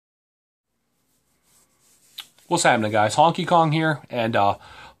What's happening, guys? Honky Kong here, and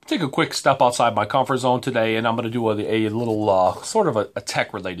take a quick step outside my comfort zone today, and I'm going to do a little sort of a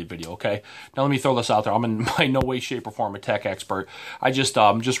tech-related video, okay? Now, let me throw this out there. I'm in by no way, shape, or form a tech expert. I just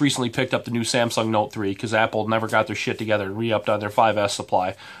recently picked up the new Samsung Note 3 because Apple never got their shit together and re-upped on their 5S supply.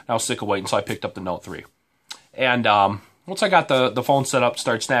 And I was sick of waiting, so I picked up the Note 3. And once I got the phone set up,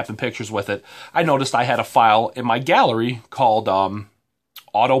 started snapping pictures with it, I noticed I had a file in my gallery called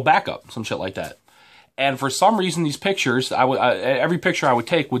auto backup, some shit like that. And for some reason, these pictures, every picture I would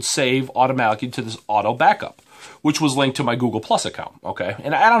take would save automatically to this auto backup, which was linked to my Google Plus account, okay?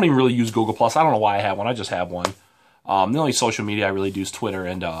 And I don't even really use Google Plus. I don't know why I have one. I just have one. The only social media I really do is Twitter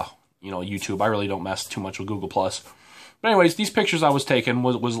and, YouTube. I really don't mess too much with Google Plus. But anyways, these pictures I was taking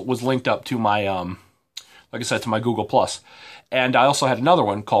was linked up to my, like I said, to my Google Plus. And I also had another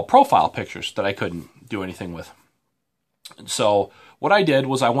one called Profile Pictures that I couldn't do anything with. So what I did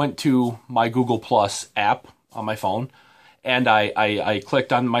was I went to my Google Plus app on my phone, and I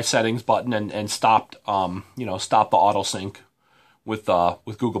clicked on my settings button and stopped stopped the auto sync with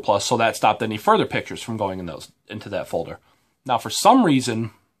Google Plus, so that stopped any further pictures from going into that folder. Now, for some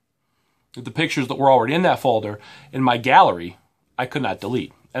reason, the pictures that were already in that folder in my gallery, I could not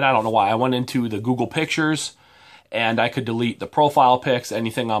delete, and I don't know why. I went into the Google Pictures, and I could delete the profile pics,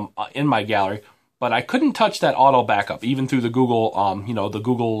 anything in my gallery. But I couldn't touch that auto backup, even through the Google, the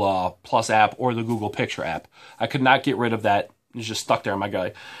Google Plus app or the Google Picture app. I could not get rid of that. It was just stuck there in my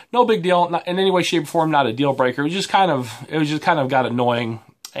gallery. No big deal, not in any way, shape, or form. Not a deal breaker. It was just kind of got annoying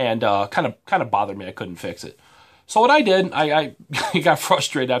and kind of bothered me. I couldn't fix it. So what I did, I got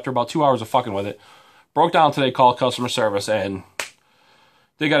frustrated after about 2 hours of fucking with it. Broke down today, called customer service, and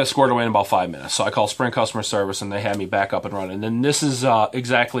they got it squared away in about 5 minutes. So I called Sprint customer service, and they had me back up and running. And this is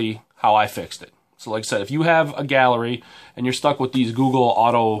exactly how I fixed it. So like I said, if you have a gallery and you're stuck with these Google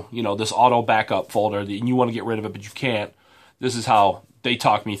auto, this auto backup folder and you want to get rid of it, but you can't, this is how they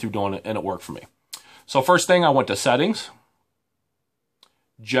talked me through doing it, and it worked for me. So first thing, I went to Settings,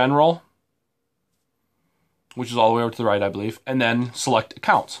 General, which is all the way over to the right, I believe, and then select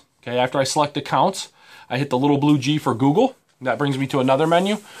Accounts. Okay, after I select Accounts, I hit the little blue G for Google. That brings me to another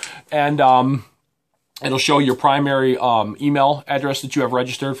menu, and it'll show your primary email address that you have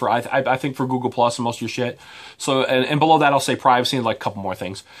registered for, I think, for Google Plus and most of your shit. So, and below that, I'll say privacy and like a couple more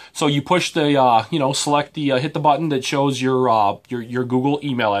things. So you push the, select the, hit the button that shows your Google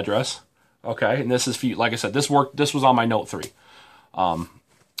email address. Okay, and this is for you. Like I said, this was on my Note 3.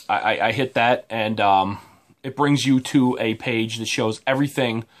 I hit that, and it brings you to a page that shows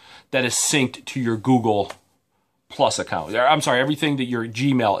everything that is synced to your Google Plus account. I'm sorry, everything that your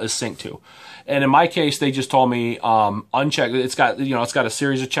Gmail is synced to. And in my case, they just told me uncheck. It's got a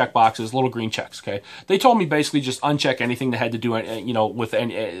series of check boxes, little green checks. Okay, they told me basically just uncheck anything that had to do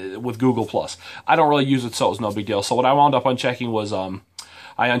with Google Plus. I don't really use it, so it was no big deal. So what I wound up unchecking was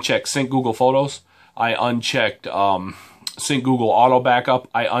I unchecked Sync Google Photos. I unchecked Sync Google Auto Backup.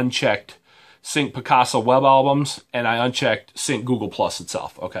 I unchecked Sync Picasso Web Albums, and I unchecked Sync Google Plus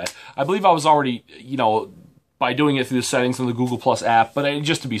itself. Okay, I believe I was already by doing it through the settings in the Google Plus app, but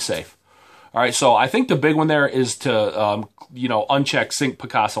just to be safe. All right, so I think the big one there is to, uncheck Sync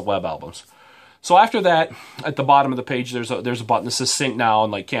Picasso Web Albums. So after that, at the bottom of the page, there's a button that says Sync Now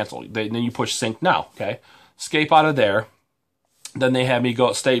and like Cancel. Then you push Sync Now. Okay, escape out of there. Then they have me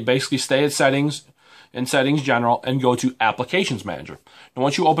basically stay at Settings, in Settings General, and go to Applications Manager. And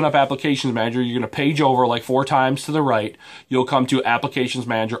once you open up Applications Manager, you're going to page over like 4 times to the right. You'll come to Applications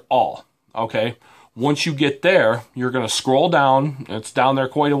Manager All. Okay, once you get there, you're going to scroll down. It's down there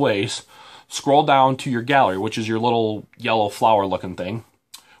quite a ways. Scroll down to your gallery, which is your little yellow flower looking thing.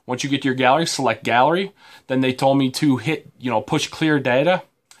 Once you get to your gallery, select gallery. Then they told me to hit, push clear data.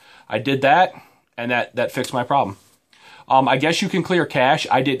 I did that, and that fixed my problem. I guess you can clear cache.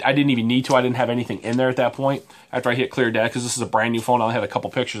 I didn't even need to. I didn't have anything in there at that point after I hit clear data, because this is a brand new phone. I only had a couple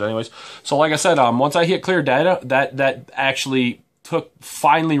pictures anyways. So like I said, once I hit clear data, that actually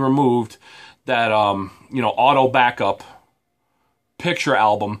finally removed that auto backup picture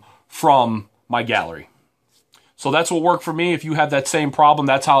album from my gallery. So that's what worked for me. If you have that same problem,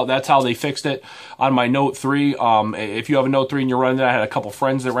 that's how they fixed it on my Note 3. If you have a Note 3 and you're running it, I had a couple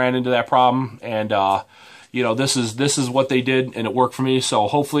friends that ran into that problem, and this is what they did, and it worked for me. So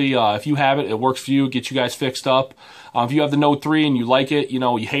hopefully, if you have it, it works for you. Get you guys fixed up. If you have the Note 3 and you like it, you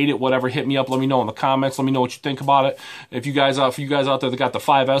hate it, whatever, hit me up. Let me know in the comments. Let me know what you think about it. If you guys out there that got the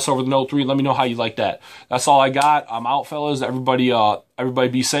 5S over the Note 3, let me know how you like that. That's all I got. I'm out, fellas. Everybody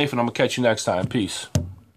be safe, and I'm gonna catch you next time. Peace.